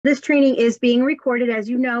This training is being recorded. As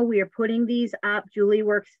you know, we are putting these up. Julie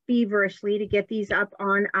works feverishly to get these up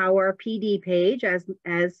on our PD page as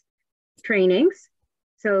trainings.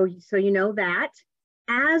 So you know that.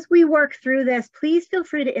 As we work through this, please feel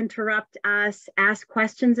free to interrupt us, ask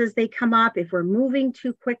questions as they come up. If we're moving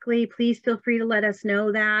too quickly, please feel free to let us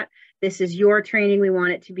know that. This is your training. We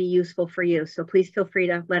want it to be useful for you. So please feel free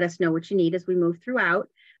to let us know what you need as we move throughout.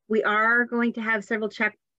 We are going to have several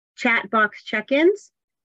chat box check-ins.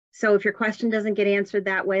 So if your question doesn't get answered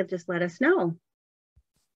that way, just let us know.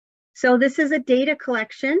 So this is a data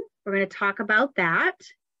collection. We're going to talk about that.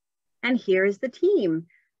 And here is the team.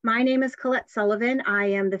 My name is Colette Sullivan. I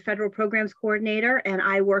am the Federal Programs Coordinator, and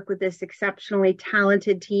I work with this exceptionally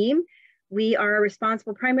talented team. We are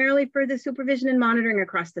responsible primarily for the supervision and monitoring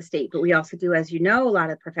across the state, but we also do, as you know, a lot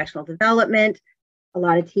of professional development, a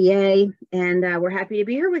lot of TA, and we're happy to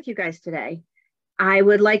be here with you guys today. I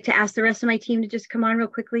would like to ask the rest of my team to just come on real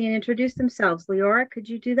quickly and introduce themselves. Leora, could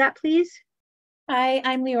you do that, please? Hi,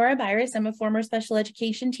 I'm Leora Byris. I'm a former special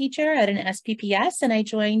education teacher at an SPPS, and I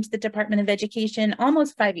joined the Department of Education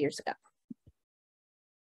almost 5 years ago.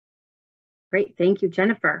 Great, thank you.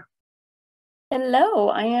 Jennifer. Hello,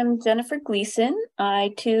 I am Jennifer Gleason.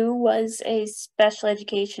 I too was a special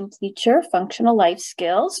education teacher, functional life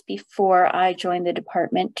skills, before I joined the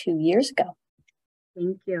department 2 years ago.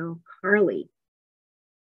 Thank you. Carly.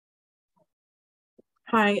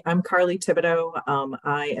 Hi, I'm Carly Thibodeau.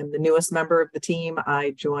 I am the newest member of the team.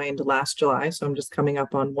 I joined last July, so I'm just coming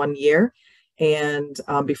up on 1 year. And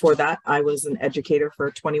before that, I was an educator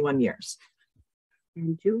for 21 years.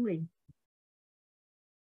 And Julie.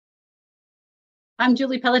 I'm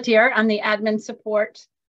Julie Pelletier. I'm the admin support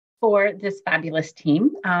for this fabulous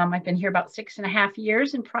team. I've been here about 6.5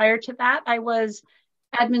 years. And prior to that, I was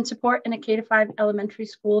admin support in a K-5 elementary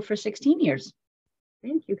school for 16 years.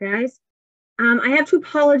 Thank you, guys. I have to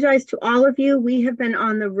apologize to all of you. We have been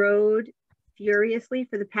on the road furiously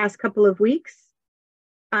for the past couple of weeks.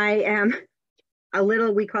 I am a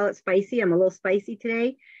little, we call it spicy. I'm a little spicy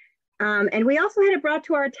today. And we also had it brought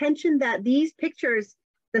to our attention that these pictures,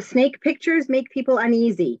 the snake pictures, make people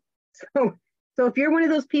uneasy. So if you're one of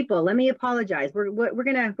those people, let me apologize. We're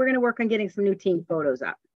gonna work on getting some new team photos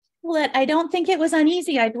up. Well, I don't think it was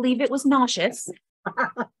uneasy. I believe it was nauseous.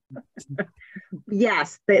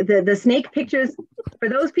 Yes, the snake pictures, for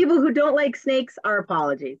those people who don't like snakes, our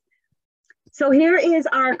apologies. So here is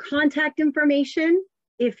our contact information.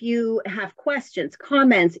 If you have questions,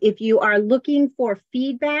 comments, if you are looking for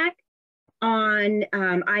feedback on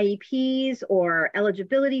IEPs or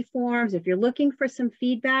eligibility forms, if you're looking for some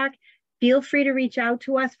feedback, feel free to reach out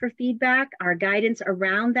to us for feedback. Our guidance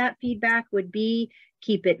around that feedback would be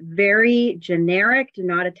keep it very generic. Do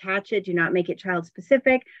not attach it. Do not make it child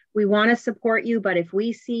specific. We want to support you, but if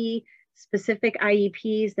we see specific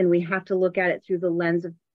IEPs, then we have to look at it through the lens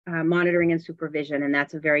of monitoring and supervision, and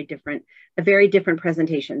that's a very different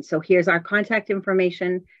presentation. So here's our contact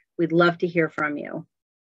information. We'd love to hear from you.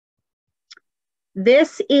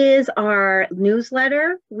 This is our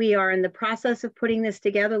newsletter. We are in the process of putting this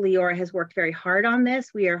together. Leora has worked very hard on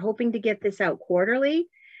this. We are hoping to get this out quarterly.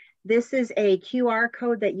 This is a QR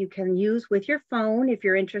code that you can use with your phone if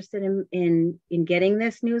you're interested in getting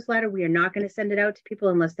this newsletter. We are not going to send it out to people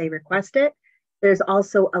unless they request it. There's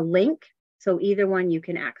also a link, so either one you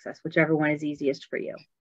can access, whichever one is easiest for you.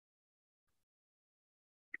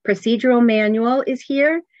 Procedural manual is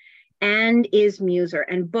here, and is Muser.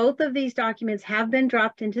 And both of these documents have been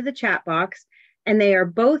dropped into the chat box, and they are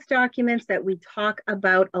both documents that we talk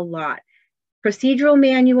about a lot. Procedural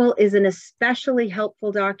manual is an especially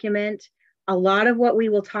helpful document. A lot of what we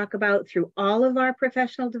will talk about through all of our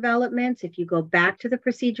professional developments, if you go back to the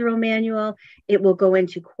procedural manual, it will go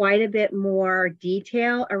into quite a bit more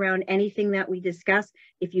detail around anything that we discuss.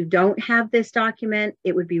 If you don't have this document,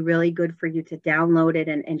 it would be really good for you to download it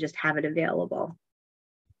and just have it available.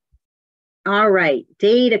 All right,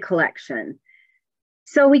 data collection.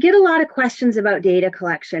 So we get a lot of questions about data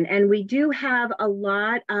collection, and we do have a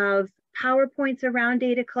lot of PowerPoints around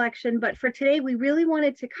data collection, but for today, we really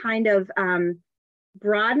wanted to kind of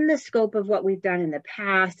broaden the scope of what we've done in the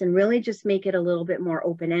past and really just make it a little bit more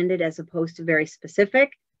open-ended as opposed to very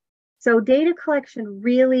specific. So data collection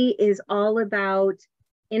really is all about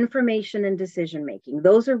information and decision-making.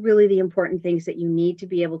 Those are really the important things that you need to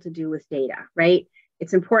be able to do with data, right?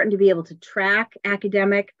 It's important to be able to track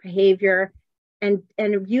academic behavior and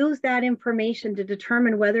use that information to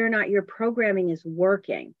determine whether or not your programming is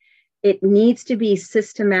working. It needs to be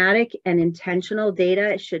systematic and intentional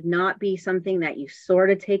data. It should not be something that you sort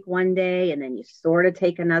of take one day and then you sort of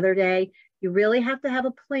take another day. You really have to have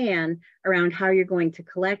a plan around how you're going to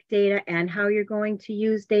collect data and how you're going to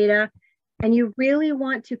use data. And you really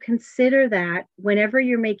want to consider that whenever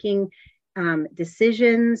you're making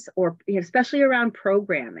decisions, or especially around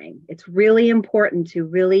programming. It's really important to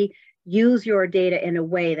really use your data in a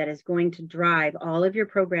way that is going to drive all of your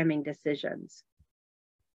programming decisions.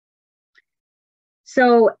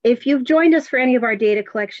 So if you've joined us for any of our data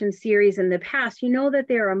collection series in the past, you know that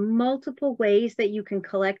there are multiple ways that you can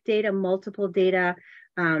collect data, multiple data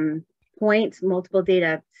points, multiple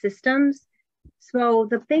data systems. So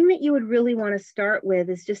the thing that you would really want to start with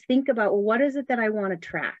is just think about, well, what is it that I want to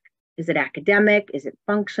track? Is it academic? Is it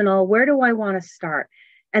functional? Where do I want to start?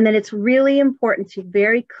 And then it's really important to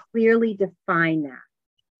very clearly define that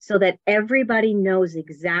so that everybody knows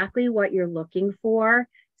exactly what you're looking for,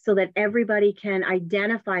 so that everybody can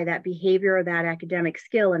identify that behavior or that academic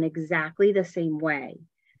skill in exactly the same way.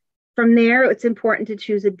 From there, it's important to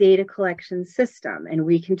choose a data collection system, and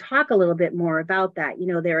we can talk a little bit more about that.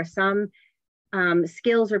 There are some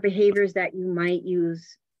skills or behaviors that you might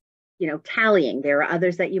use, tallying. There are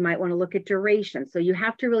others that you might want to look at duration. So you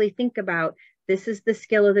have to really think about, this is the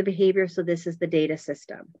skill or the behavior, so this is the data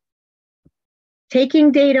system.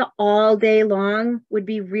 Taking data all day long would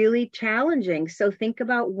be really challenging. So think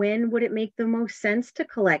about, when would it make the most sense to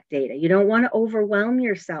collect data? You don't want to overwhelm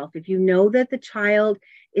yourself. If you know that the child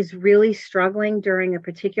is really struggling during a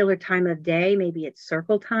particular time of day, maybe it's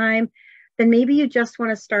circle time, then maybe you just want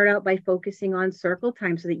to start out by focusing on circle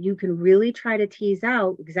time so that you can really try to tease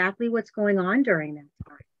out exactly what's going on during that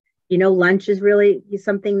time. Lunch is really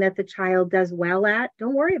something that the child does well at.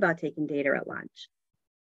 Don't worry about taking data at lunch.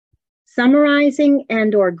 Summarizing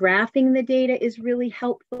and or graphing the data is really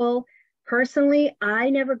helpful. Personally, I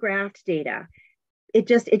never graphed data. It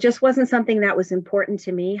just wasn't something that was important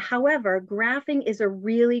to me. However, graphing is a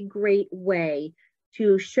really great way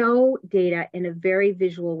to show data in a very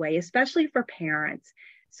visual way, especially for parents,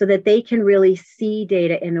 so that they can really see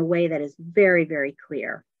data in a way that is very, very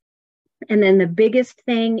clear. And then the biggest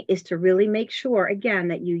thing is to really make sure, again,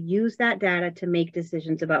 that you use that data to make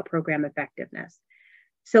decisions about program effectiveness.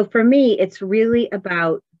 So for me, it's really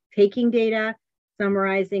about taking data,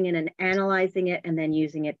 summarizing it, and analyzing it, and then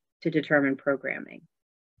using it to determine programming.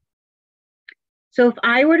 So if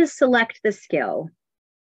I were to select the skill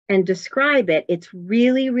and describe it, it's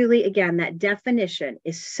really, really, again, that definition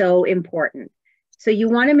is so important. So you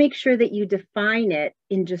want to make sure that you define it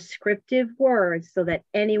in descriptive words so that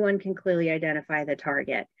anyone can clearly identify the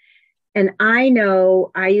target. And I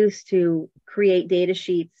know I used to create data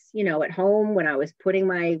sheets, at home when I was putting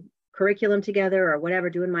my curriculum together or whatever,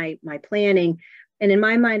 doing my planning. And in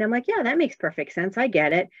my mind, I'm like, yeah, that makes perfect sense. I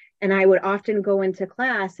get it. And I would often go into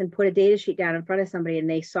class and put a data sheet down in front of somebody and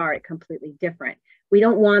they saw it completely different. We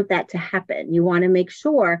don't want that to happen. You want to make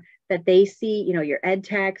sure that they see, your ed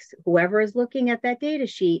techs, whoever is looking at that data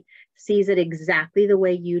sheet sees it exactly the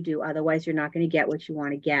way you do. Otherwise, you're not going to get what you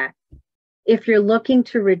want to get. If you're looking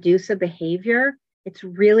to reduce a behavior, it's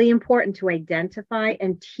really important to identify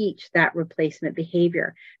and teach that replacement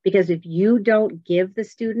behavior, because if you don't give the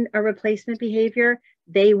student a replacement behavior,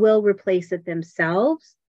 they will replace it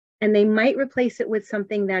themselves, and they might replace it with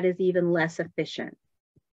something that is even less efficient.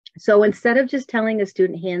 So instead of just telling a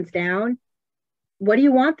student hands down, what do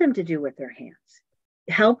you want them to do with their hands?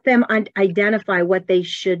 Help them identify what they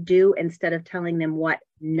should do instead of telling them what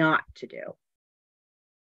not to do.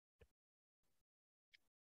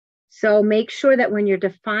 So make sure that when you're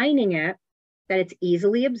defining it, that it's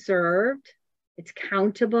easily observed, it's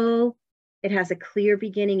countable, it has a clear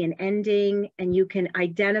beginning and ending, and you can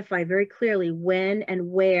identify very clearly when and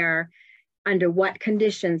where, under what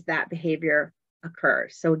conditions that behavior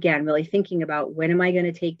occurs. So again, really thinking about, when am I going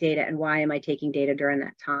to take data and why am I taking data during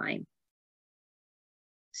that time?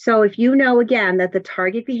 So if you know, again, that the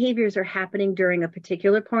target behaviors are happening during a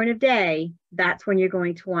particular point of day, that's when you're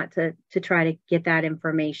going to want to try to get that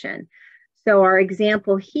information. So our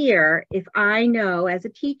example here, if I know as a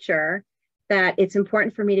teacher that it's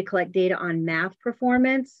important for me to collect data on math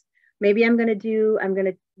performance, maybe I'm going to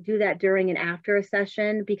do that during and after a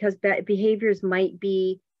session, because behaviors might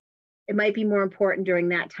be more important during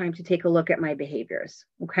that time to take a look at my behaviors.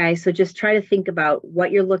 Okay, so just try to think about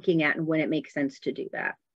what you're looking at and when it makes sense to do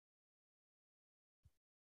that.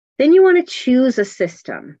 Then you want to choose a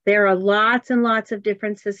system. There are lots and lots of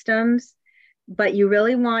different systems, but you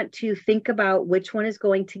really want to think about which one is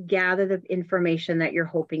going to gather the information that you're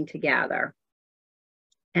hoping to gather,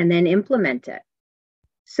 and then implement it.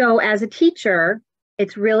 So as a teacher,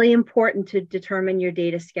 it's really important to determine your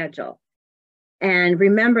data schedule. And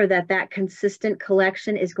remember that consistent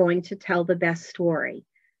collection is going to tell the best story.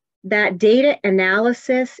 that data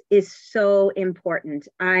analysis is so important.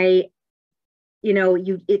 It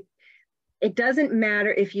doesn't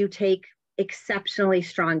matter if you take exceptionally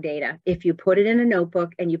strong data, if you put it in a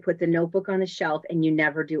notebook and you put the notebook on the shelf and you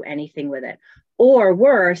never do anything with it. Or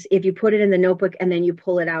worse, if you put it in the notebook and then you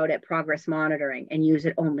pull it out at progress monitoring and use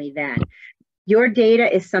it only then. Your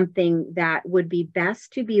data is something that would be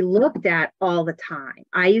best to be looked at all the time.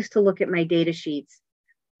 I used to look at my data sheets.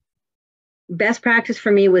 Best practice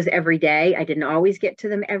for me was every day. I didn't always get to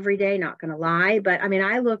them every day, not going to lie, but I mean,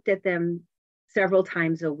 I looked at them several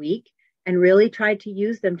times a week and really tried to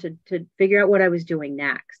use them to figure out what I was doing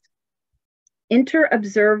next.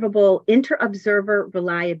 Inter-observer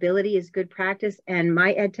reliability is good practice. And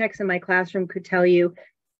my ed techs in my classroom could tell you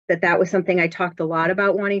that that was something I talked a lot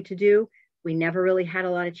about wanting to do. We never really had a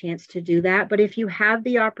lot of chance to do that. But if you have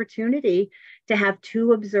the opportunity to have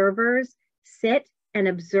two observers sit and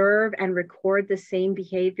observe and record the same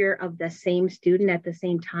behavior of the same student at the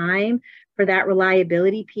same time for that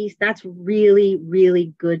reliability piece, that's really,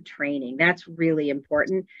 really good training. That's really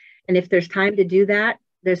important. And if there's time to do that,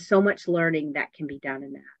 there's so much learning that can be done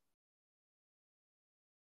in that.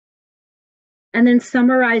 And then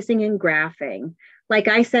summarizing and graphing. Like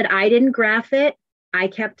I said, I didn't graph it. I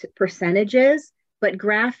kept percentages, but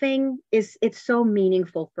graphing it's so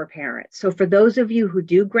meaningful for parents. So for those of you who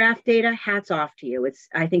do graph data, hats off to you.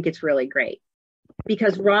 I think it's really great.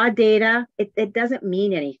 Because raw data, it doesn't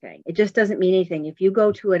mean anything. It just doesn't mean anything. If you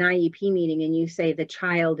go to an IEP meeting and you say the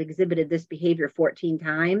child exhibited this behavior 14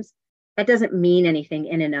 times, that doesn't mean anything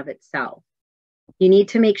in and of itself. You need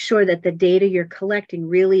to make sure that the data you're collecting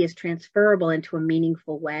really is transferable into a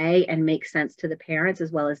meaningful way and makes sense to the parents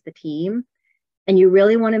as well as the team. And you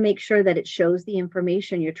really want to make sure that it shows the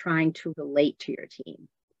information you're trying to relate to your team.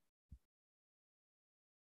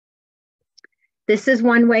 This is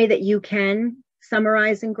one way that you can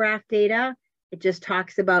summarize and graph data. It just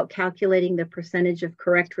talks about calculating the percentage of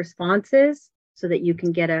correct responses so that you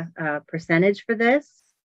can get a percentage for this.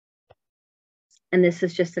 And this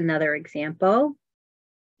is just another example.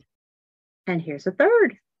 And here's a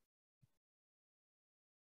third.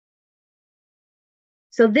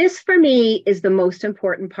 So this for me is the most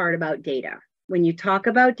important part about data. When you talk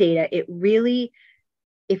about data, it really,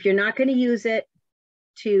 if you're not going to use it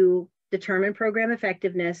to determine program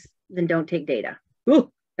effectiveness, then don't take data.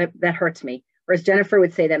 Ooh, that hurts me. Or as Jennifer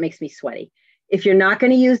would say, that makes me sweaty. If you're not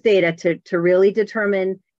going to use data to really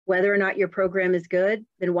determine whether or not your program is good,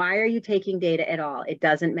 then why are you taking data at all? It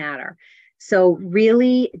doesn't matter. So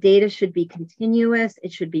really, data should be continuous.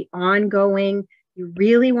 It should be ongoing. You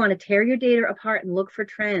really want to tear your data apart and look for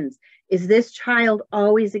trends. Is this child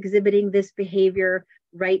always exhibiting this behavior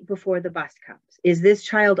right before the bus comes? Is this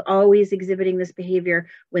child always exhibiting this behavior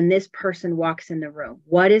when this person walks in the room?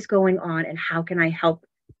 What is going on and how can I help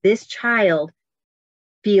this child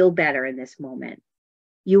feel better in this moment?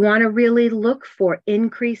 You want to really look for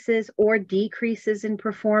increases or decreases in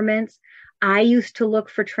performance. I used to look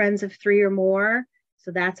for trends of 3 or more.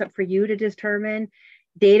 So that's up for you to determine.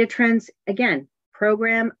 Data trends, again,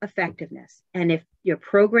 program effectiveness. And if your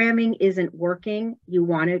programming isn't working, you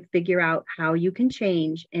want to figure out how you can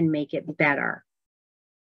change and make it better.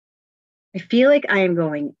 I feel like I am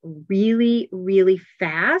going really, really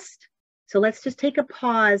fast. So let's just take a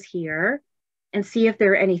pause here and see if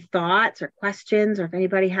there are any thoughts or questions, or if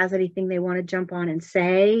anybody has anything they want to jump on and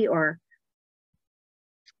say, or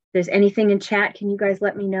if there's anything in chat, can you guys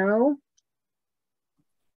let me know?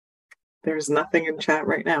 There's nothing in chat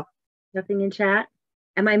right now. Nothing in chat.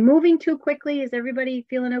 Am I moving too quickly? Is everybody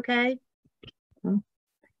feeling okay? That's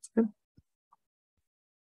good.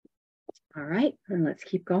 All right, then let's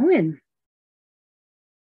keep going.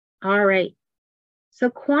 All right. So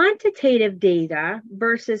quantitative data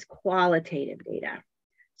versus qualitative data.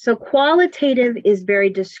 So qualitative is very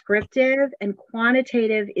descriptive and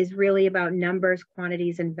quantitative is really about numbers,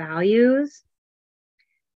 quantities, and values.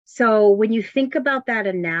 So when you think about that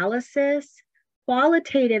analysis,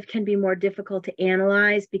 qualitative can be more difficult to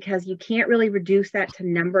analyze because you can't really reduce that to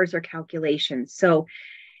numbers or calculations. So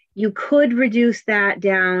you could reduce that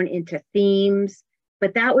down into themes,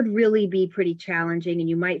 but that would really be pretty challenging and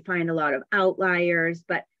you might find a lot of outliers,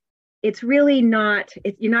 but it's really not,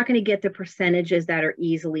 you're not going to get the percentages that are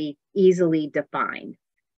easily defined.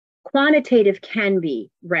 Quantitative can be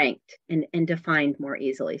ranked and defined more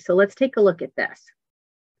easily. So let's take a look at this.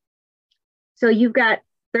 So you've got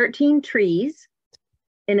 13 trees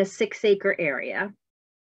in a 6-acre area.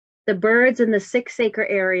 The birds in the 6-acre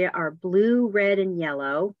area are blue, red, and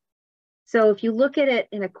yellow. So if you look at it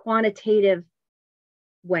in a quantitative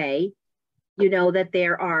way, you know that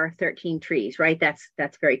there are 13 trees, right? That's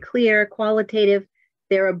very clear. Qualitative,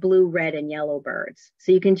 there are blue, red, and yellow birds.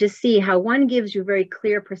 So you can just see how one gives you very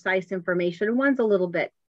clear, precise information, and one's a little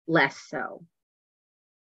bit less so.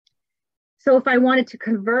 So if I wanted to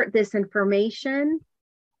convert this information,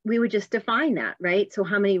 we would just define that, right? So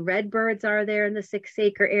how many red birds are there in the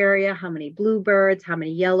 6-acre area? How many blue birds? How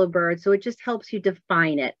many yellow birds? So it just helps you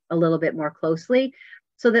define it a little bit more closely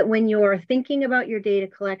so that when you're thinking about your data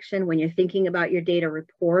collection, when you're thinking about your data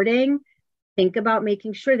reporting, think about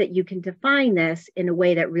making sure that you can define this in a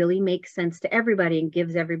way that really makes sense to everybody and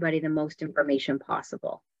gives everybody the most information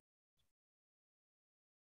possible.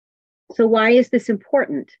 So why is this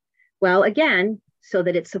important? Well, again, so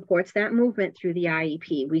that it supports that movement through the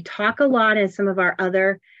IEP. We talk a lot in some of our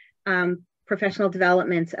other professional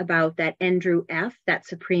developments about that Andrew F., that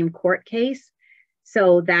Supreme Court case.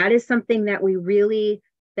 So that is something that we really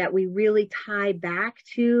tie back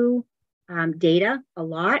to data a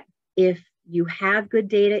lot. If you have good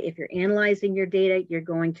data, if you're analyzing your data, you're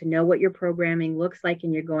going to know what your programming looks like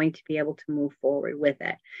and you're going to be able to move forward with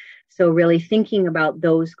it. So really thinking about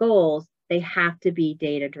those goals, they have to be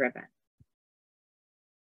data driven.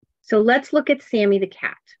 So let's look at Sammy the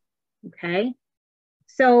cat, okay?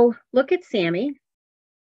 So look at Sammy.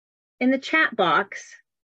 In the chat box,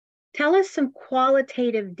 tell us some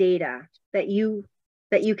qualitative data that you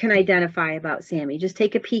can identify about Sammy. Just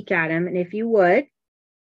take a peek at him, and if you would,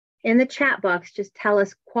 in the chat box, just tell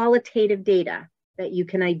us qualitative data that you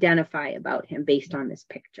can identify about him based on this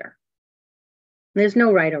picture. There's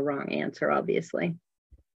no right or wrong answer, obviously.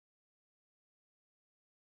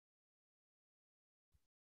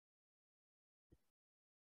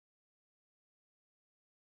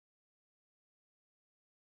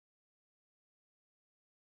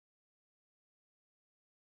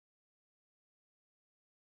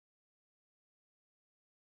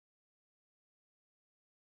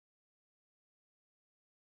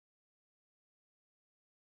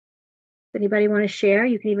 Anybody want to share?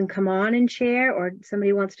 You can even come on and share, or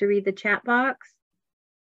somebody wants to read the chat box.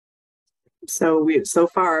 So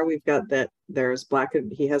far we've got that there's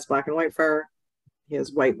he has black and white fur. He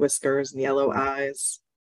has white whiskers and yellow eyes.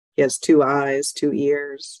 He has 2 eyes, 2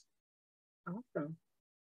 ears. Awesome.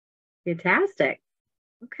 Fantastic.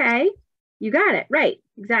 Okay. You got it. Right.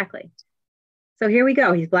 Exactly. So here we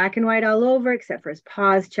go. He's black and white all over, except for his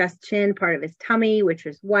paws, chest, chin, part of his tummy, which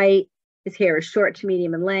is white. His hair is short to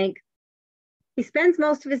medium in length. He spends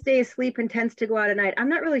most of his day asleep and tends to go out at night. I'm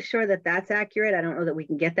not really sure that that's accurate. I don't know that we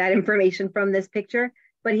can get that information from this picture,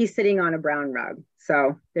 but he's sitting on a brown rug.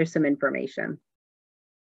 So there's some information.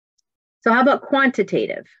 So how about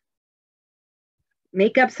quantitative?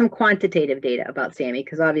 Make up some quantitative data about Sammy,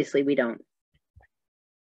 because obviously we don't.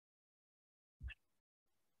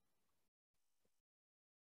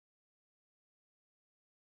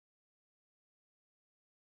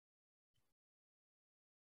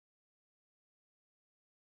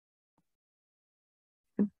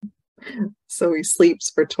 So he sleeps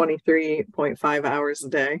for 23.5 hours a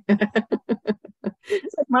day.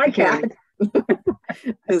 It's like my cat.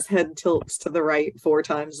 His head tilts to the right 4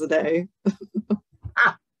 times a day.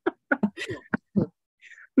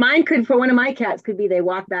 Mine could, for one of my cats, could be they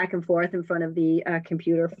walk back and forth in front of the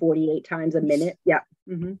computer 48 times a minute. Yeah.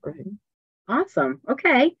 Mm-hmm. Right. Awesome.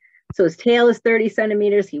 Okay. So his tail is 30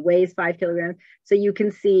 centimeters. He weighs 5 kilograms. So you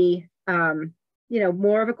can see,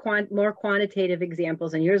 more quantitative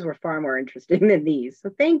examples, and yours were far more interesting than these. So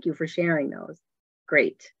thank you for sharing those.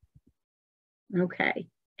 Great. Okay.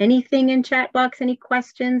 Anything in chat box? Any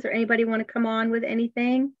questions, or anybody want to come on with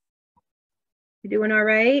anything? You doing all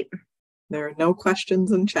right? There are no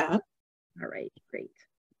questions in chat. All right, great.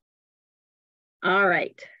 All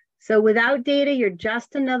right. So without data, you're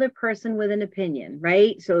just another person with an opinion,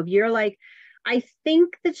 right? So if you're like, I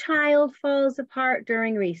think the child falls apart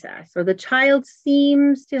during recess, or the child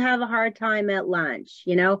seems to have a hard time at lunch,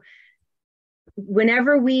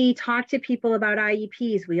 whenever we talk to people about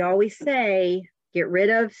IEPs, we always say, get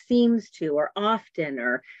rid of seems to, or often,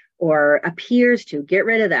 or appears to. Get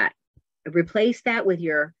rid of that. Replace that with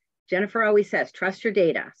your, Jennifer always says, trust your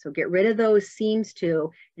data. So get rid of those seems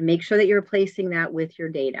to, and make sure that you're replacing that with your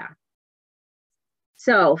data.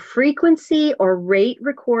 So frequency or rate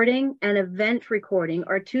recording and event recording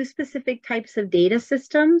are 2 specific types of data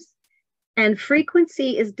systems. And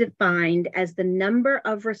frequency is defined as the number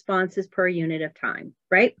of responses per unit of time,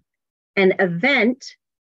 right? An event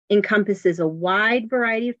encompasses a wide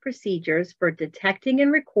variety of procedures for detecting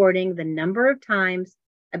and recording the number of times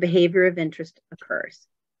a behavior of interest occurs.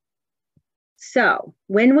 So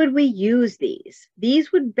when would we use these?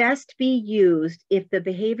 These would best be used if the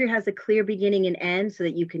behavior has a clear beginning and end, so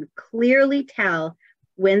that you can clearly tell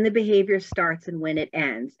when the behavior starts and when it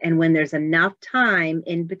ends. And when there's enough time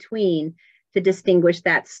in between to distinguish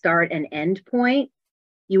that start and end point,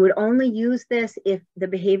 you would only use this if the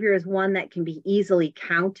behavior is one that can be easily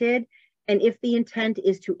counted and if the intent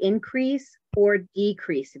is to increase or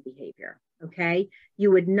decrease a behavior, okay?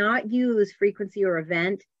 You would not use frequency or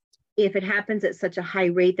event if it happens at such a high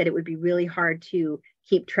rate that it would be really hard to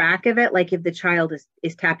keep track of it. Like if the child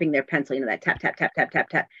is tapping their pencil, you know, that tap, tap, tap, tap, tap,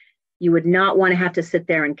 tap. You would not want to have to sit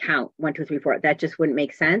there and count 1, 2, 3, 4. That just wouldn't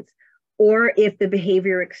make sense. Or if the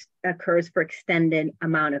behavior occurs for extended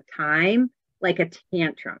amount of time, like a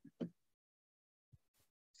tantrum.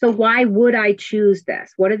 So why would I choose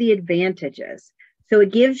this? What are the advantages? So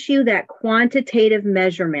it gives you that quantitative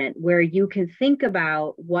measurement where you can think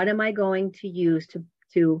about what am I going to use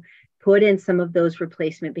to put in some of those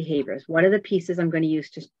replacement behaviors? What are the pieces I'm going to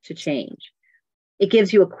use to change? It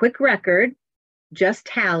gives you a quick record, just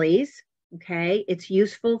tallies, okay? It's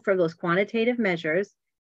useful for those quantitative measures.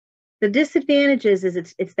 The disadvantages is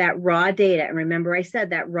it's that raw data. And remember I said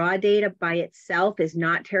that raw data by itself is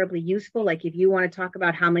not terribly useful. Like if you want to talk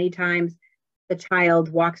about how many times the child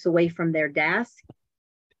walks away from their desk,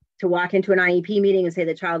 to walk into an IEP meeting and say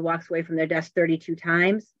the child walks away from their desk 32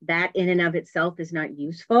 times, that in and of itself is not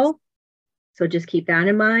useful. So just keep that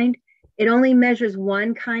in mind. It only measures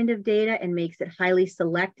one kind of data and makes it highly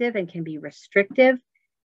selective and can be restrictive.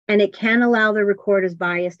 And it can allow the recorder's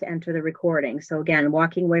bias to enter the recording. So again,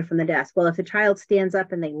 walking away from the desk. Well, if the child stands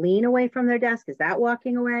up and they lean away from their desk, is that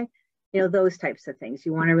walking away? You know, those types of things.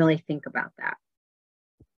 You want to really think about that.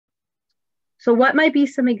 So what might be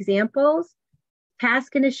some examples?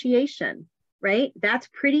 Task initiation, right? That's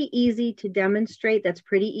pretty easy to demonstrate. That's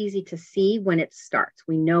pretty easy to see when it starts.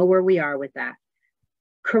 We know where we are with that.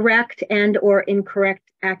 Correct and or incorrect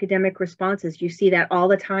academic responses. You see that all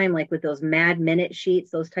the time, like with those mad minute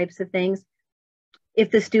sheets, those types of things.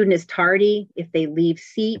 If the student is tardy, if they leave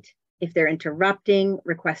seat, if they're interrupting,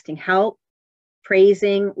 requesting help,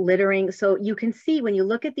 praising, littering. So you can see when you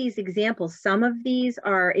look at these examples, some of these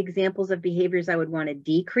are examples of behaviors I would want to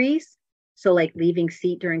decrease. So like leaving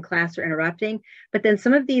seat during class or interrupting. But then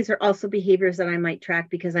some of these are also behaviors that I might track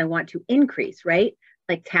because I want to increase, right?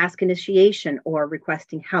 Like task initiation or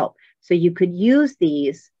requesting help. So you could use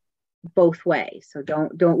these both ways. So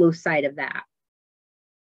don't lose sight of that.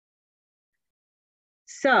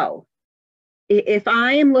 So if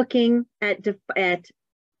I am looking at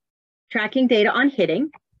tracking data on hitting,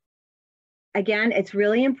 again, it's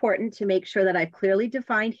really important to make sure that I've clearly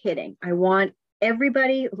defined hitting. I want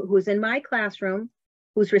everybody who's in my classroom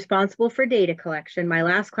who's responsible for data collection. My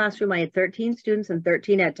last classroom, I had 13 students and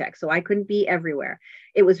 13 ed techs, so I couldn't be everywhere.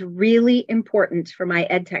 It was really important for my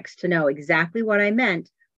ed techs to know exactly what I meant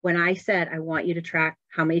when I said, I want you to track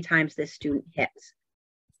how many times this student hits.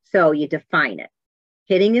 So you define it.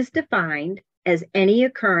 Hitting is defined as any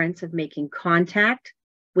occurrence of making contact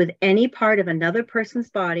with any part of another person's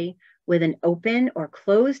body with an open or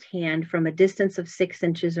closed hand from a distance of 6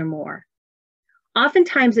 inches or more.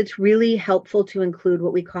 Oftentimes, it's really helpful to include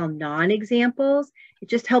what we call non-examples. It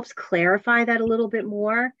just helps clarify that a little bit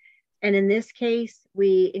more. And in this case,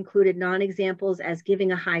 we included non-examples as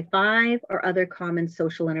giving a high five or other common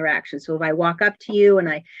social interactions. So if I walk up to you and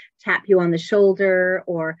I tap you on the shoulder,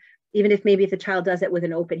 or even if maybe if the child does it with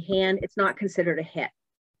an open hand, it's not considered a hit.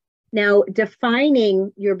 Now,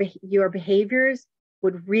 defining your behaviors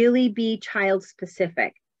would really be child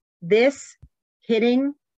specific. This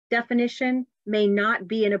hitting definition may not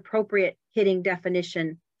be an appropriate hitting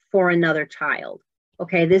definition for another child.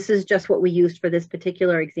 Okay, this is just what we used for this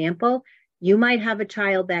particular example. You might have a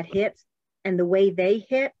child that hits, and the way they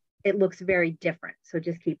hit, it looks very different. So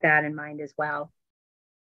just keep that in mind as well.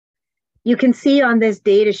 You can see on this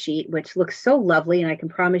data sheet, which looks so lovely, and I can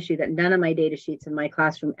promise you that none of my data sheets in my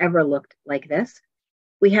classroom ever looked like this.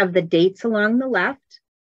 We have the dates along the left.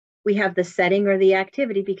 We have the setting or the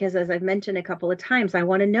activity, because as I've mentioned a couple of times, I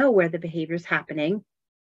want to know where the behavior is happening,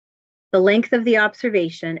 the length of the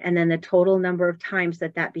observation, and then the total number of times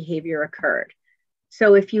that that behavior occurred.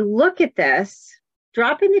 So if you look at this,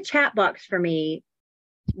 drop in the chat box for me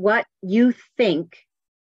what you think,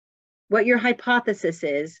 what your hypothesis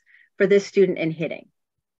is for this student in hitting,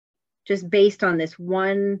 just based on this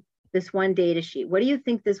one data sheet. What do you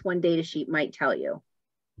think this one data sheet might tell you?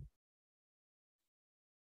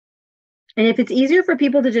 And if it's easier for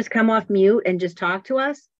people to just come off mute and just talk to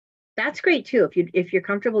us, that's great too. If you're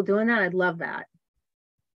comfortable doing that, I'd love that.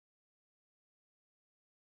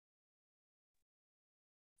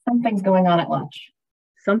 Something's going on at lunch.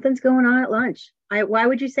 Something's going on at lunch. Why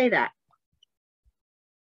would you say that?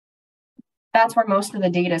 That's where most of the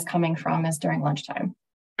data is coming from, is during lunchtime.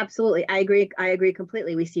 Absolutely. I agree. I agree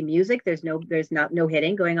completely. We see music. There's no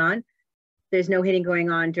hitting going on. There's no hitting going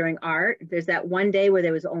on during art. There's that one day where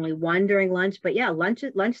there was only one during lunch, but yeah, lunch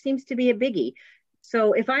seems to be a biggie.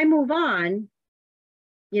 So if I move on,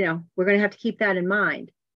 we're going to have to keep that in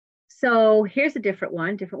mind. So here's a different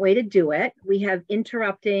way to do it. We have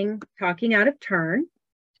interrupting, talking out of turn.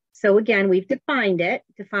 So again, we've defined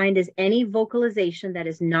as any vocalization that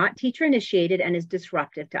is not teacher initiated and is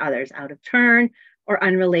disruptive to others, out of turn or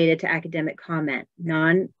unrelated to academic comment.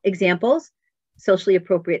 Non-examples, socially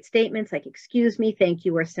appropriate statements like excuse me, thank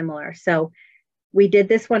you, or similar. So we did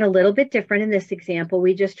this one a little bit different in this example.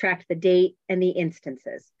 We just tracked the date and the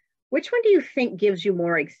instances. Which one do you think gives you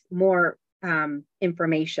more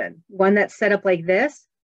information? One that's set up like this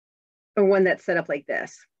or one that's set up like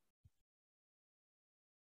this?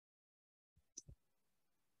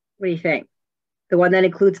 What do you think? The one that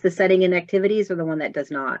includes the setting and activities or the one that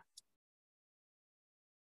does not?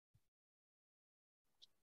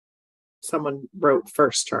 Someone wrote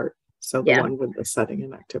first chart. So the one with the setting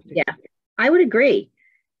and activity. Yeah, I would agree.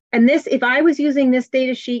 And this, if I was using this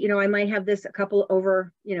data sheet, I might have this a couple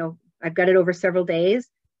over, I've got it over several days.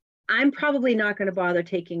 I'm probably not going to bother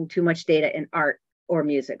taking too much data in art or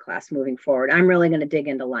music class moving forward. I'm really going to dig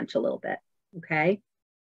into lunch a little bit. Okay.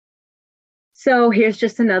 So here's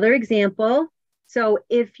just another example. So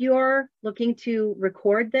if you're looking to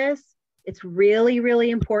record this, it's really,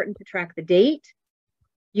 really important to track the date.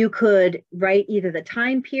 You could write either the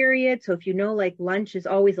time period. So if like lunch is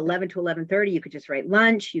always 11 to 11:30, you could just write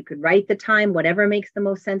lunch. You could write the time, whatever makes the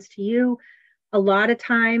most sense to you. A lot of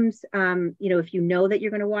times, if you know that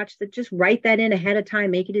you're going to watch just write that in ahead of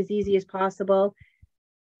time, make it as easy as possible.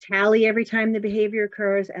 Tally every time the behavior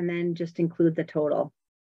occurs, and then just include the total.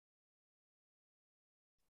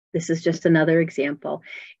 This is just another example.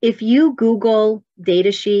 If you Google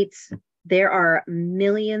data sheets, there are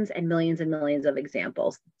millions and millions and millions of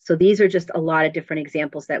examples. So these are just a lot of different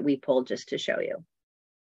examples that we pulled just to show you.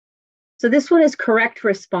 So this one is correct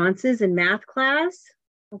responses in math class.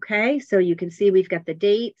 Okay, so you can see we've got the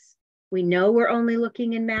dates. We know we're only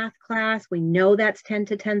looking in math class. We know that's 10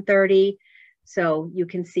 to 10:30. So you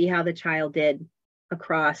can see how the child did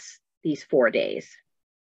across these 4 days.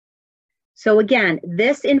 So again,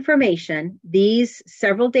 this information, these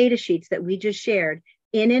several data sheets that we just shared,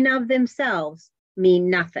 in and of themselves mean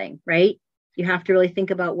nothing, right? You have to really think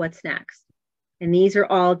about what's next. And these are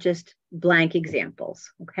all just blank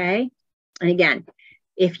examples, okay? And again,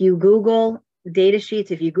 if you Google data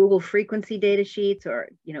sheets, if you Google frequency data sheets or,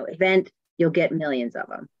 event, you'll get millions of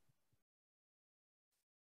them.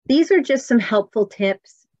 These are just some helpful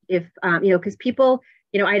tips if, because people,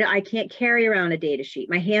 I can't carry around a data sheet.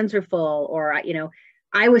 My hands are full, or,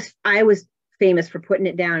 I was famous for putting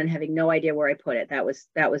it down and having no idea where I put it. That was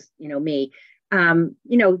me.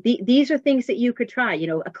 These are things that you could try.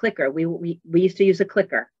 A clicker. We used to use a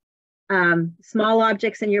clicker. Small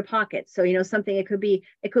objects in your pocket. So something. It could be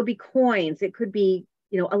coins. It could be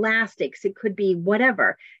elastics. It could be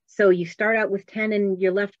whatever. So you start out with 10 in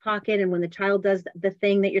your left pocket, and when the child does the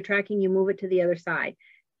thing that you're tracking, you move it to the other side.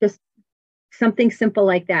 Just something simple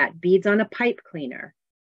like that. Beads on a pipe cleaner.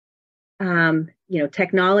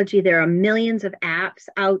 Technology, there are millions of apps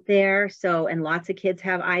out there. So, and lots of kids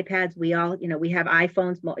have iPads. We all, we have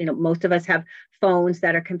iPhones. Most of us have phones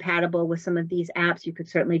that are compatible with some of these apps. You could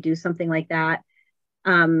certainly do something like that.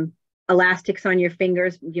 Elastics on your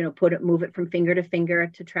fingers, move it from finger to finger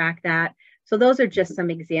to track that. So those are just some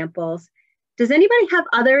examples. Does anybody have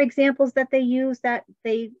other examples that they use that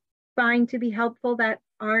they find to be helpful that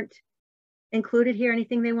aren't included here?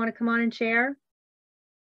 Anything they want to come on and share?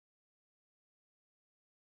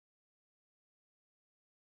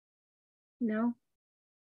 No?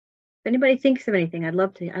 If anybody thinks of anything, I'd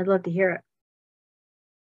love to hear it.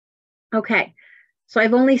 Okay, so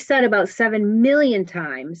I've only said about 7 million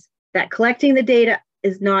times that collecting the data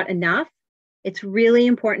is not enough. It's really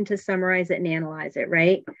important to summarize it and analyze it,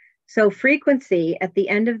 right? So frequency at the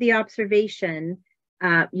end of the observation,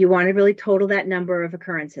 you want to really total that number of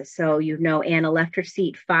occurrences. So Anna left her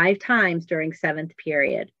seat 5 times during 7th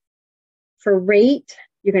period. For rate,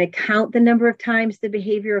 you're going to count the number of times the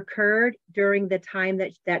behavior occurred during the time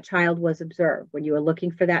that child was observed when you were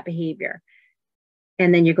looking for that behavior.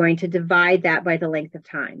 And then you're going to divide that by the length of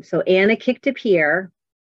time. So Anna kicked a peer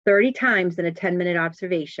 30 times in a 10-minute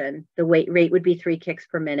observation. The rate would be 3 kicks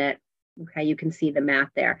per minute. Okay, you can see the math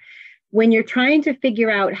there. When you're trying to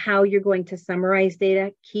figure out how you're going to summarize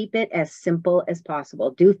data, keep it as simple as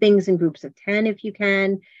possible. Do things in groups of 10 if you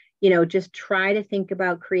can. Just try to think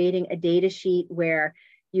about creating a data sheet where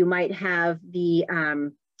you might have the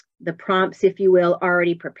the prompts, if you will,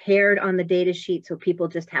 already prepared on the data sheet, so people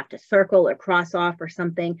just have to circle or cross off or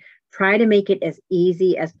something. Try to make it as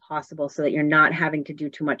easy as possible so that you're not having to do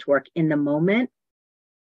too much work in the moment.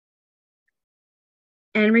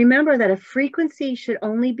 And remember that a frequency should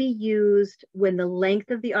only be used when the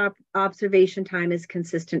length of the observation time is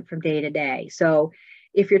consistent from day to day. So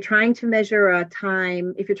if you're trying to measure a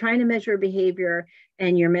time, if you're trying to measure a behavior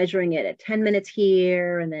and you're measuring it at 10 minutes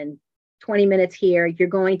here and then 20 minutes here, you're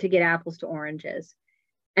going to get apples to oranges.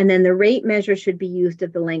 And then the rate measure should be used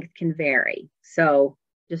if the length can vary. So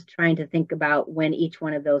just trying to think about when each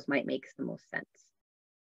one of those might make the most sense.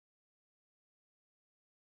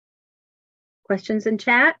 Questions in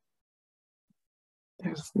chat?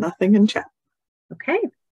 There's nothing in chat. Okay.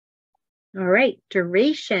 All right,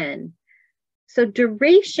 duration. So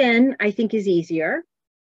duration, I think, is easier.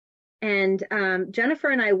 And Jennifer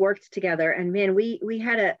and I worked together, and man, we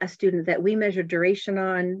had a student that we measured duration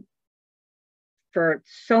on for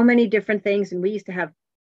so many different things, and we used to have,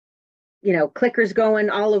 you know, clickers going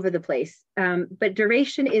all over the place. But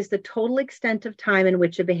duration is the total extent of time in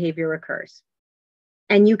which a behavior occurs.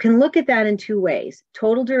 And you can look at that in two ways: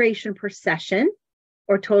 total duration per session,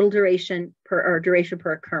 or total duration per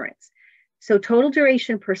occurrence. So total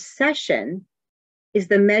duration per session is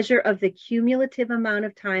the measure of the cumulative amount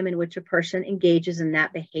of time in which a person engages in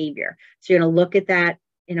that behavior. So you're going to look at that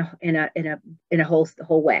in a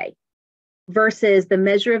whole way, versus the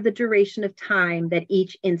measure of the duration of time that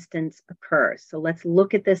each instance occurs. So let's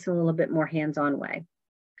look at this in a little bit more hands-on way.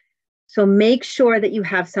 So make sure that you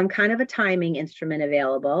have some kind of a timing instrument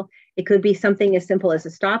available. It could be something as simple as a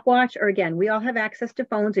stopwatch, or again, we all have access to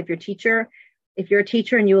phones. If you're a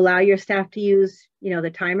teacher and you allow your staff to use, you know, the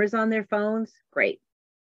timers on their phones, great.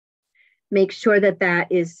 Make sure that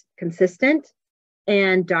that is consistent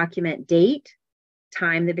and document date,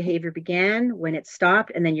 time the behavior began, when it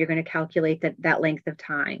stopped, and then you're going to calculate that length of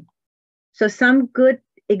time. So some good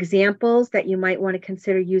examples that you might want to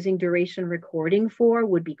consider using duration recording for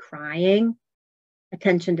would be crying,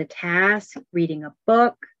 attention to task, reading a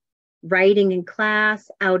book, writing in class,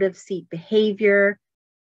 out of seat behavior,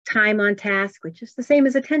 time on task, which is the same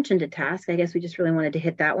as attention to task. I guess we just really wanted to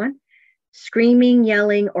hit that one. Screaming,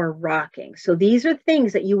 yelling, or rocking. So these are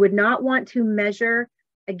things that you would not want to measure,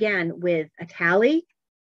 again, with a tally,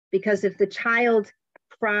 because if the child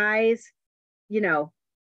cries, you know,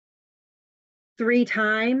 3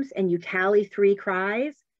 times and you tally 3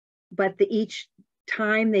 cries, but each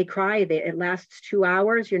time they cry, it lasts 2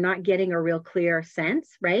 hours, you're not getting a real clear sense,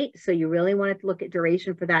 right? So you really want to look at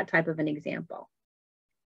duration for that type of an example.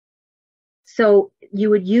 So you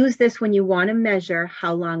would use this when you want to measure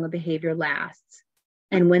how long a behavior lasts.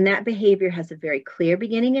 And when that behavior has a very clear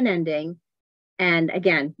beginning and ending, and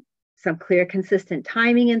again, some clear, consistent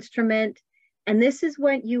timing instrument. And this is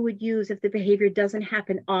what you would use if the behavior doesn't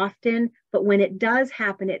happen often, but when it does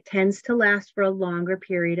happen, it tends to last for a longer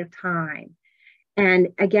period of time. And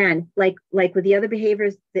again, like with the other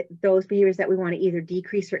behaviors, those behaviors that we want to either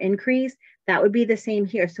decrease or increase, that would be the same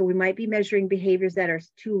here. So we might be measuring behaviors that are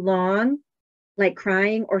too long, like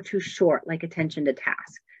crying, or too short, like attention to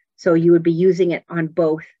task. So you would be using it on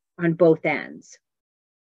both ends.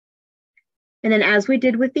 And then, as we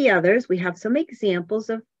did with the others, we have some examples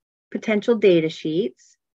of potential data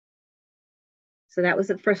sheets. So that was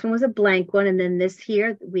the first one, was a blank one. And then this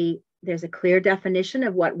here, there's a clear definition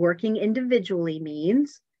of what working individually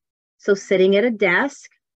means. So sitting at a desk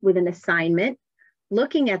with an assignment,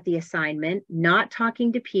 looking at the assignment, not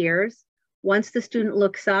talking to peers. Once the student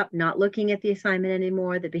looks up, not looking at the assignment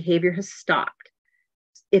anymore, the behavior has stopped.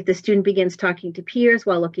 If the student begins talking to peers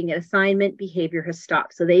while looking at assignment, behavior has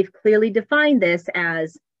stopped. So they've clearly defined this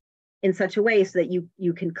as in such a way so that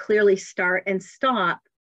you can clearly start and stop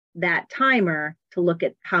that timer to look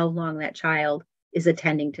at how long that child is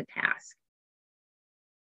attending to task.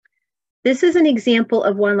 This is an example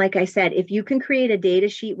of one, like I said, if you can create a data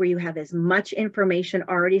sheet where you have as much information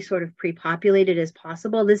already sort of pre-populated as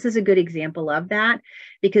possible, this is a good example of that,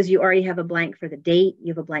 because you already have a blank for the date,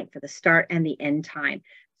 you have a blank for the start and the end time.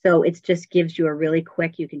 So it just gives you a really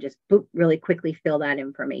quick, you can just boop, really quickly fill that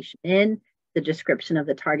information in. The description of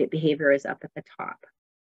the target behavior is up at the top.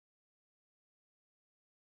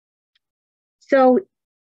 So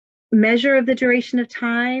measure of the duration of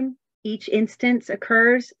time. Each instance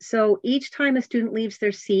occurs. So each time a student leaves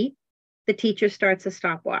their seat, the teacher starts a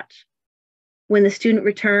stopwatch. When the student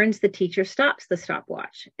returns, the teacher stops the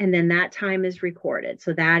stopwatch, and then that time is recorded.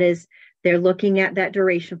 So that is, they're looking at that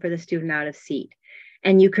duration for the student out of seat.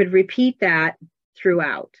 And you could repeat that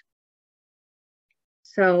throughout.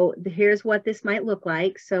 So here's what this might look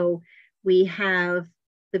like. So we have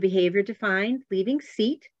the behavior defined, leaving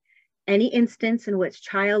seat. any instance in which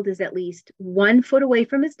child is at least 1 foot away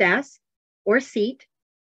from his desk or seat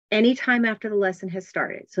anytime after the lesson has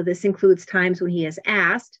started. So this includes times when he has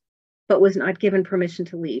asked, but was not given permission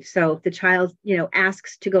to leave. So if the child,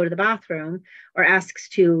 asks to go to the bathroom or asks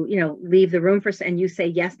to, leave the room and you say,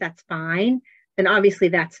 yes, that's fine, then obviously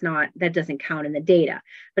that doesn't count in the data.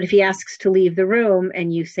 But if he asks to leave the room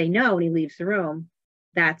and you say no, and he leaves the room,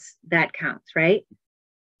 that counts, right?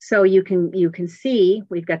 So you can see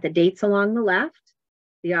we've got the dates along the left,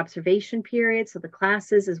 the observation period, so the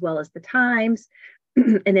classes as well as the times,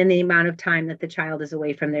 and then the amount of time that the child is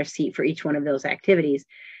away from their seat for each one of those activities.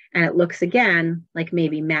 And it looks again like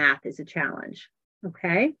maybe math is a challenge,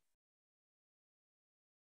 okay?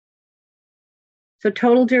 So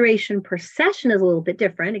total duration per session is a little bit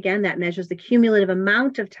different. Again, that measures the cumulative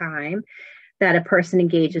amount of time that a person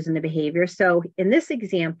engages in the behavior. So in this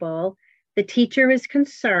example, the teacher is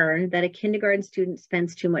concerned that a kindergarten student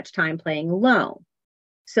spends too much time playing alone.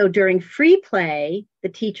 So during free play, the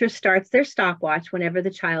teacher starts their stopwatch whenever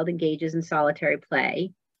the child engages in solitary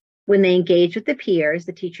play. When they engage with the peers,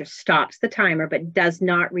 the teacher stops the timer but does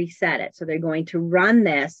not reset it. So they're going to run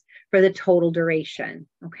this for the total duration,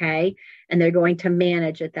 okay? And they're going to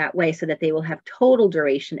manage it that way so that they will have total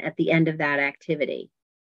duration at the end of that activity.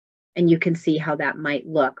 And you can see how that might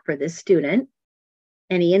look for this student.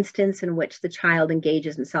 Any instance in which the child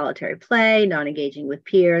engages in solitary play, non-engaging with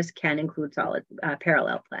peers, can include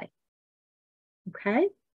parallel play. Okay?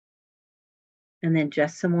 And then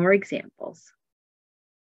just some more examples.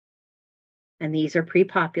 And these are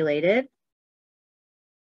pre-populated.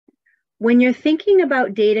 When you're thinking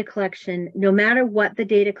about data collection, no matter what the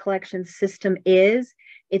data collection system is,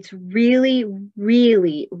 it's really,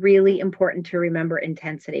 really, really important to remember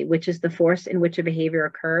intensity, which is the force in which a behavior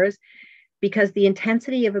occurs, because the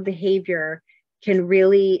intensity of a behavior can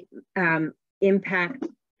really impact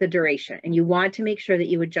the duration. And you want to make sure that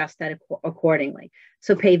you adjust that accordingly.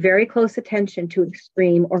 So pay very close attention to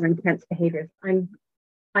extreme or intense behaviors.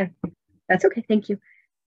 That's okay, thank you.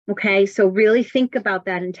 Okay, so really think about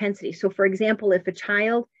that intensity. So for example, if a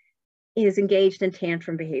child is engaged in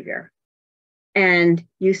tantrum behavior and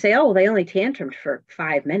you say, oh, well, they only tantrumed for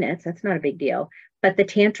 5 minutes, that's not a big deal. But the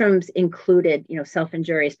tantrums included,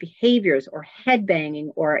 self-injurious behaviors or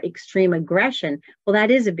headbanging or extreme aggression. Well,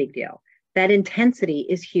 that is a big deal. That intensity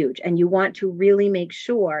is huge. And you want to really make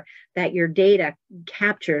sure that your data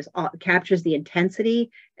captures the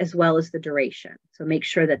intensity as well as the duration. So make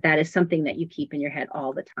sure that that is something that you keep in your head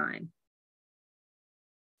all the time.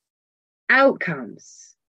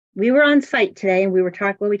 Outcomes. We were on site today and we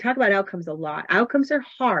talk about outcomes a lot. Outcomes are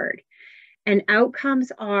hard. And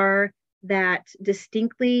outcomes are that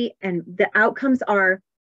distinctly, and the outcomes are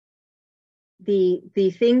the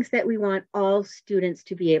things that we want all students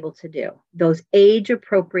to be able to do, those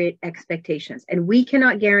age-appropriate expectations. And we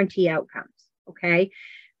cannot guarantee outcomes, okay?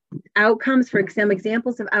 Outcomes, for some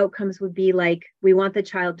examples of outcomes would be like, we want the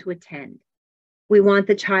child to attend. We want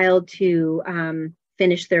the child to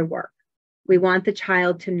finish their work. We want the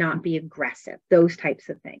child to not be aggressive, those types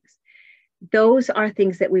of things. Those are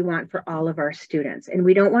things that we want for all of our students. And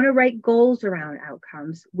we don't want to write goals around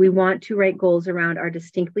outcomes. We want to write goals around our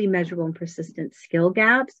distinctly measurable and persistent skill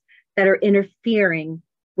gaps that are interfering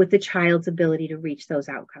with the child's ability to reach those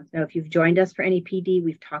outcomes. Now, if you've joined us for any PD,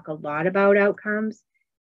 we've talked a lot about outcomes.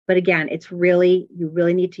 But again, you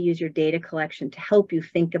really need to use your data collection to help you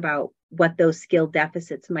think about what those skill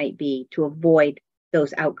deficits might be to avoid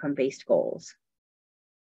those outcome-based goals.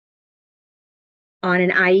 On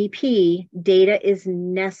an IEP, data is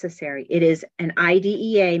necessary. It is an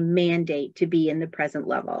IDEA mandate to be in the present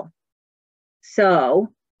level.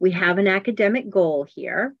 So we have an academic goal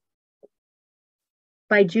here.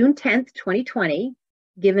 By June 10th, 2020,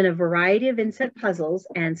 given a variety of inset puzzles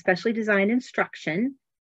and specially designed instruction,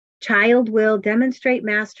 child will demonstrate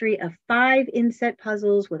mastery of 5 inset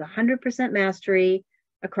puzzles with 100% mastery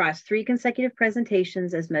across 3 consecutive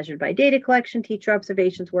presentations as measured by data collection, teacher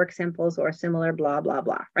observations, work samples, or similar blah, blah,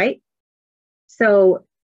 blah, right? So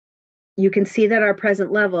you can see that our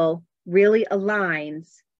present level really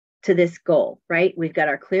aligns to this goal, right? We've got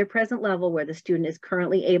our clear present level where the student is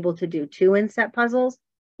currently able to do 2 inset puzzles.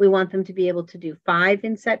 We want them to be able to do 5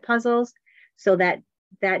 inset puzzles so that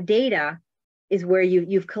that data is where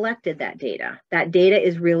you've collected that data. That data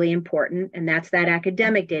is really important, and that's that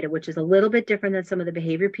academic data, which is a little bit different than some of the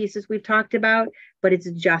behavior pieces we've talked about, but it's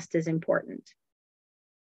just as important.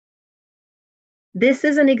 This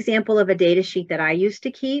is an example of a data sheet that I used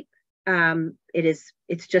to keep.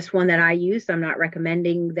 It's just one that I use. I'm not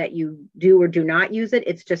recommending that you do or do not use it.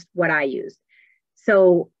 It's just what I use.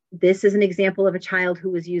 So this is an example of a child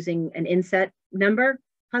who was using an inset number.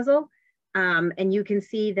 puzzle. And you can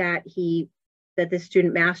see that the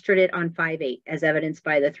student mastered it on 5/8, as evidenced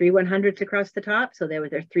by the 3 100s across the top. So there were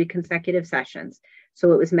 3 consecutive sessions.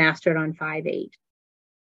 So it was mastered on 5/8.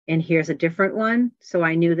 And here's a different one. So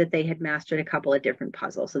I knew that they had mastered a couple of different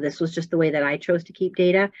puzzles. So this was just the way that I chose to keep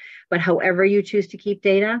data. But however you choose to keep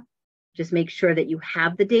data, just make sure that you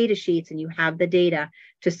have the data sheets and you have the data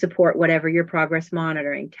to support whatever your progress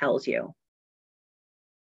monitoring tells you.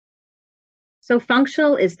 So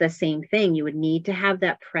functional is the same thing. You would need to have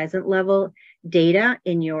that present level data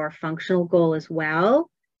in your functional goal as well.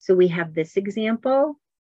 So we have this example.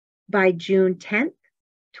 By June 10th,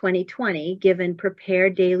 2020, given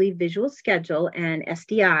prepared daily visual schedule and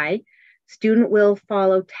SDI, student will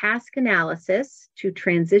follow task analysis to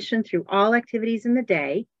transition through all activities in the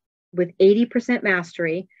day with 80%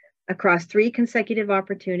 mastery across 3 consecutive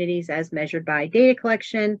opportunities as measured by data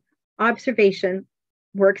collection, observation,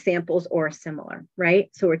 work samples, or similar, right?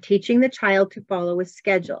 So we're teaching the child to follow a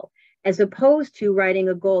schedule as opposed to writing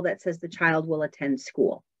a goal that says the child will attend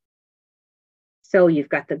school. So you've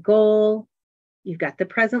got the goal, you've got the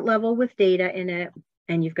present level with data in it,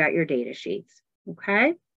 and you've got your data sheets,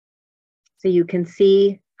 okay? So you can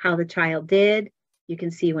see how the child did. You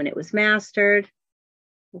can see when it was mastered,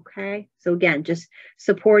 okay? So again, just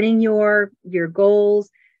supporting your goals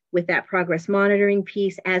with that progress monitoring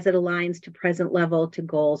piece as it aligns to present level to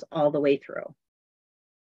goals all the way through.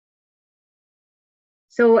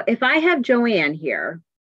 So if I have Joanne here,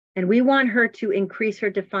 and we want her to increase her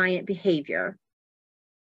defiant behavior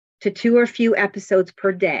to 2 or few episodes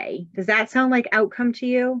per day. Does that sound like outcome to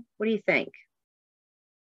you? What do you think?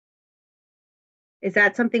 Is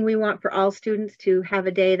that something we want for all students, to have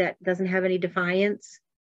a day that doesn't have any defiance?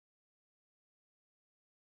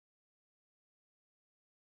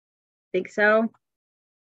 Think so?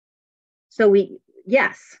 So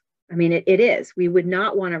yes, I mean, it is. We would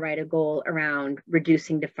not want to write a goal around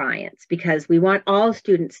reducing defiance because we want all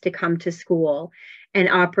students to come to school and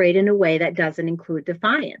operate in a way that doesn't include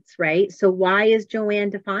defiance, right? So why is Joanne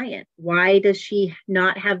defiant? Why does she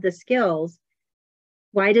not have the skills?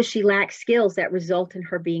 Why does she lack skills that result in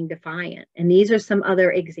her being defiant? And these are some other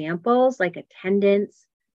examples like attendance,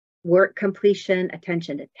 work completion,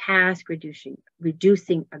 attention to task,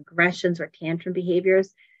 reducing aggressions or tantrum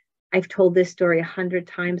behaviors. I've told this story 100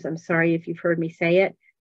 times. I'm sorry if you've heard me say it.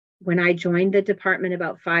 When I joined the department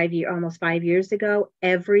about almost 5 years ago,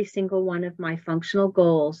 every single one of my functional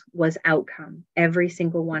goals was outcome. Every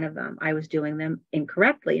single one of them. I was doing them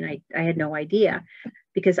incorrectly, and I had no idea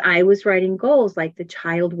because I was writing goals like the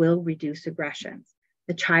child will reduce aggressions.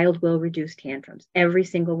 The child will reduce tantrums. Every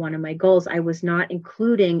single one of my goals, I was not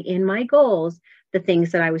including in my goals the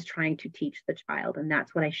things that I was trying to teach the child, and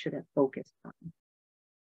that's what I should have focused on.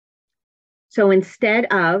 So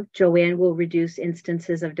instead of Joanne will reduce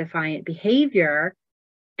instances of defiant behavior,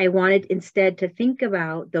 I wanted instead to think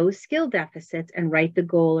about those skill deficits and write the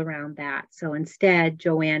goal around that. So instead,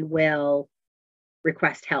 Joanne will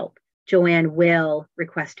request help. Joanne will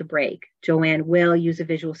request a break. Joanne will use a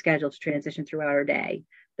visual schedule to transition throughout her day,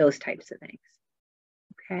 those types of things.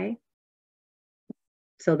 Okay.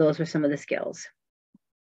 So those are some of the skills.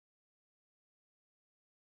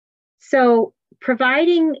 So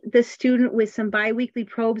providing the student with some biweekly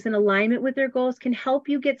probes in alignment with their goals can help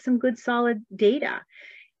you get some good solid data.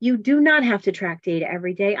 You do not have to track data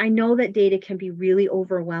every day. I know that data can be really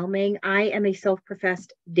overwhelming. I am a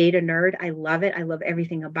self-professed data nerd. I love it. I love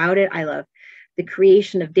everything about it. I love the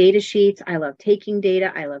creation of data sheets. I love taking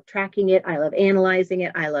data. I love tracking it. I love analyzing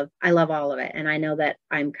it. I love all of it. And I know that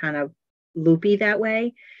I'm kind of loopy that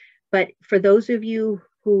way. But for those of you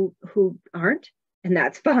who aren't, and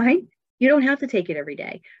that's fine, you don't have to take it every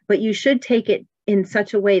day, but you should take it in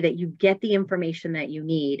such a way that you get the information that you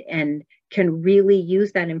need and can really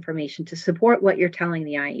use that information to support what you're telling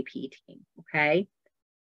the IEP team, okay?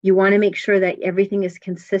 You want to make sure that everything is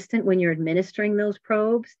consistent when you're administering those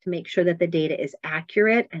probes to make sure that the data is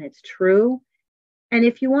accurate and it's true. And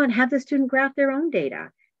if you want, have the student graph their own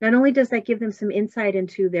data. Not only does that give them some insight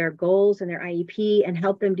into their goals and their IEP and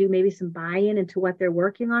help them do maybe some buy-in into what they're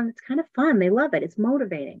working on, it's kind of fun. They love it. It's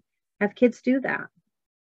motivating. Have kids do that.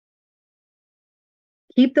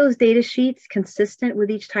 Keep those data sheets consistent with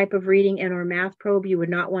each type of reading and or math probe. You would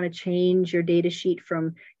not want to change your data sheet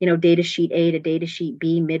from, data sheet A to data sheet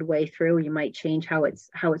B midway through. You might change how it's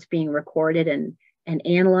being recorded and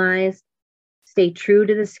analyzed. Stay true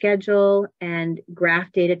to the schedule and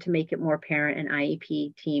graph data to make it more parent and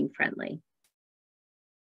IEP team friendly.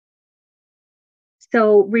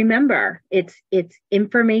 So remember, it's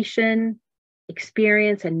information,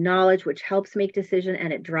 experience and knowledge, which helps make decision,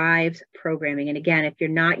 and it drives programming. And again, if you're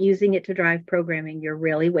not using it to drive programming, you're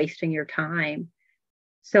really wasting your time.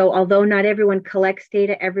 So although not everyone collects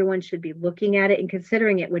data, everyone should be looking at it and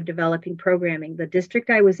considering it when developing programming. The district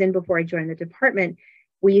I was in before I joined the department,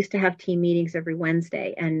 we used to have team meetings every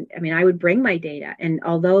Wednesday. And I mean, I would bring my data. And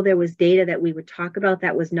although there was data that we would talk about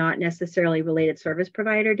that was not necessarily related service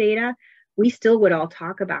provider data, we still would all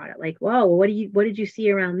talk about it. Like, whoa, what did you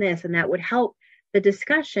see around this? And that would help the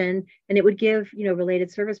discussion, and it would give,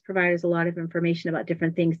 related service providers a lot of information about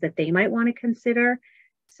different things that they might want to consider.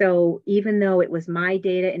 So even though it was my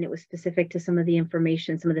data and it was specific to some of the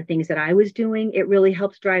information, some of the things that I was doing, it really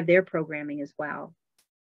helps drive their programming as well.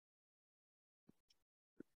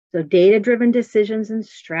 So data-driven decisions and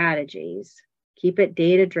strategies. Keep it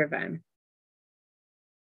data-driven.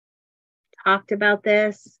 Talked about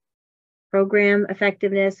this. Program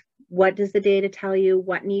effectiveness. What does the data tell you?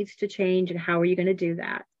 What needs to change and how are you going to do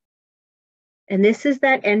that? And this is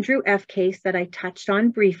that Andrew F. case that I touched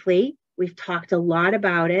on briefly. We've talked a lot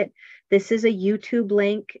about it. This is a YouTube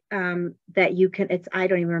link that you can, I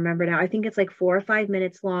don't even remember now. I think it's like 4 or 5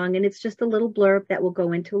 minutes long, and it's just a little blurb that will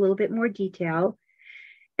go into a little bit more detail.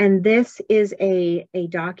 And this is a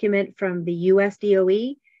document from the US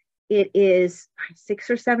DOE. It is 6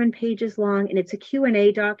 or 7 pages long, and it's a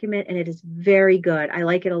Q&A document, and it is very good. I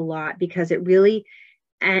like it a lot because it really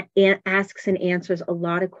asks and answers a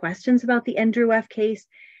lot of questions about the Andrew F. case.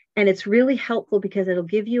 And it's really helpful because it'll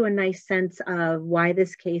give you a nice sense of why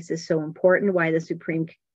this case is so important, why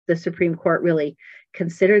the Supreme Court really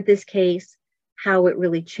considered this case, how it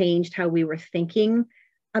really changed how we were thinking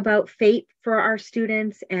about FAPE for our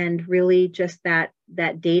students, and really just that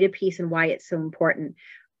data piece and why it's so important.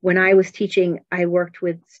 When I was teaching, I worked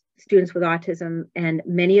with students with autism, and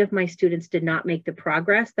many of my students did not make the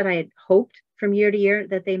progress that I had hoped from year to year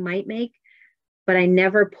that they might make, but I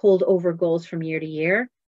never pulled over goals from year to year,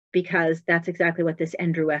 because that's exactly what this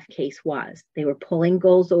Andrew F. case was. They were pulling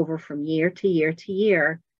goals over from year to year to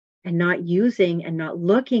year and not using and not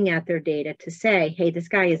looking at their data to say, hey, this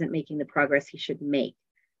guy isn't making the progress he should make.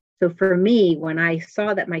 So for me, when I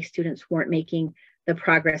saw that my students weren't making the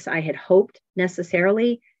progress I had hoped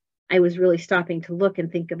necessarily, I was really stopping to look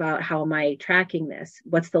and think about, how am I tracking this?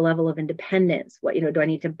 What's the level of independence? What, do I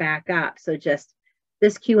need to back up? So just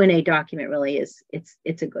this Q&A document really is,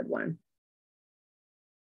 it's a good one.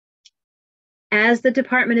 As the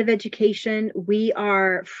Department of Education, we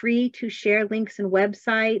are free to share links and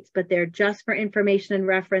websites, but they're just for information and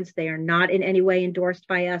reference. They are not in any way endorsed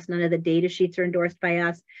by us. None of the data sheets are endorsed by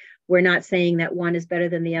us. We're not saying that one is better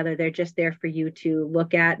than the other. They're just there for you to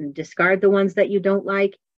look at and discard the ones that you don't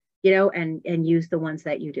like, and use the ones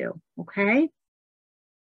that you do, okay?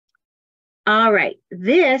 All right,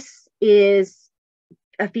 this is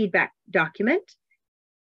a feedback document.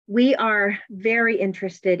 We are very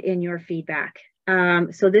interested in your feedback.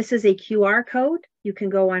 So this is a QR code. You can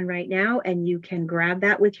go on right now and you can grab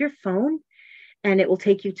that with your phone, and it will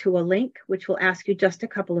take you to a link, which will ask you just a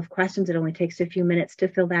couple of questions. It only takes a few minutes to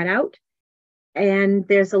fill that out. And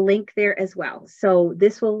there's a link there as well. So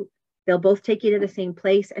they'll both take you to the same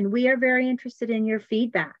place. And we are very interested in your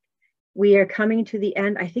feedback. We are coming to the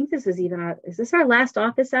end. I think this is is this our last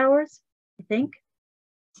office hours? I think.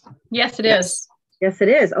 Yes, it is. Yes, it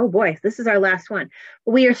is. Oh boy, this is our last one.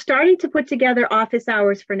 We are starting to put together office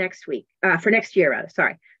hours for next year.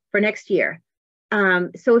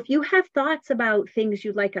 So if you have thoughts about things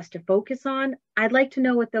you'd like us to focus on, I'd like to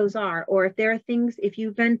know what those are. Or if there are things, if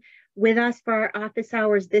you've been with us for our office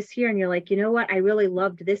hours this year and you're like, you know what, I really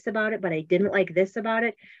loved this about it, but I didn't like this about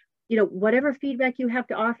it. Whatever feedback you have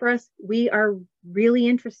to offer us, we are really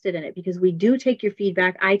interested in it, because we do take your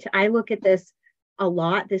feedback. I look at this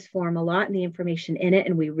form a lot, and the information in it,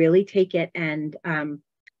 and we really take it and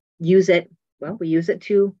use it. Well, we use it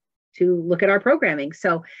to look at our programming.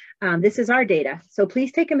 So this is our data. So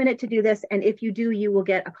please take a minute to do this. And if you do, you will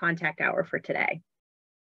get a contact hour for today.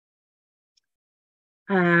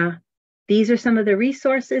 These are some of the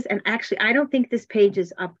resources. And actually, I don't think this page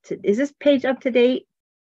is this page up to date?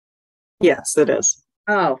 Yes, it is.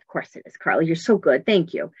 Oh, of course it is, Carly. You're so good.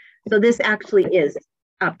 Thank you. So this actually is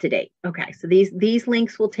up to date. Okay, so these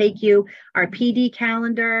links will take you, our PD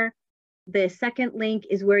calendar. The second link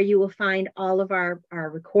is where you will find all of our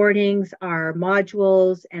recordings, our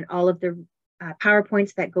modules, and all of the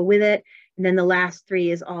PowerPoints that go with it. And then the last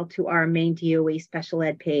 3 is all to our Maine DOE special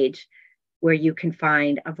ed page, where you can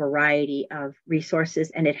find a variety of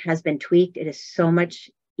resources, and it has been tweaked. It is so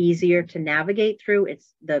much easier to navigate through.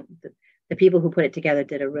 It's the people who put it together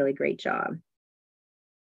did a really great job.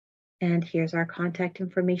 And here's our contact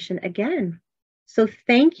information again. So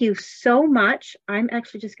thank you so much. I'm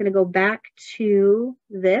actually just going to go back to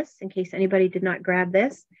this in case anybody did not grab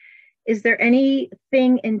this. Is there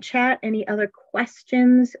anything in chat, any other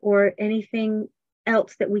questions or anything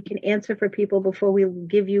else that we can answer for people before we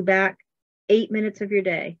give you back 8 minutes of your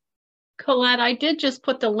day? Colette, I did just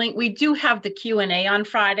put the link. We do have the Q&A on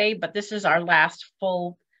Friday, but this is our last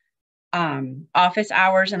full office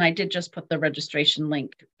hours, and I did just put the registration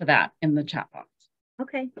link for that in the chat box.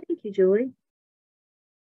 Okay, thank you, Julie.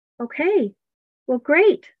 Okay, well,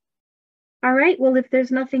 great. All right, well, if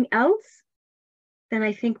there's nothing else, then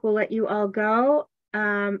I think we'll let you all go.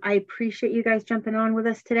 I appreciate you guys jumping on with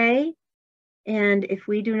us today. And if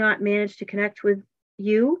we do not manage to connect with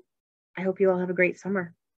you, I hope you all have a great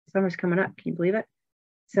summer. Summer's coming up, can you believe it?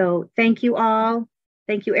 So thank you all.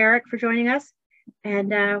 Thank you, Eric, for joining us.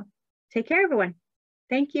 And take care, everyone.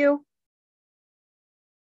 Thank you.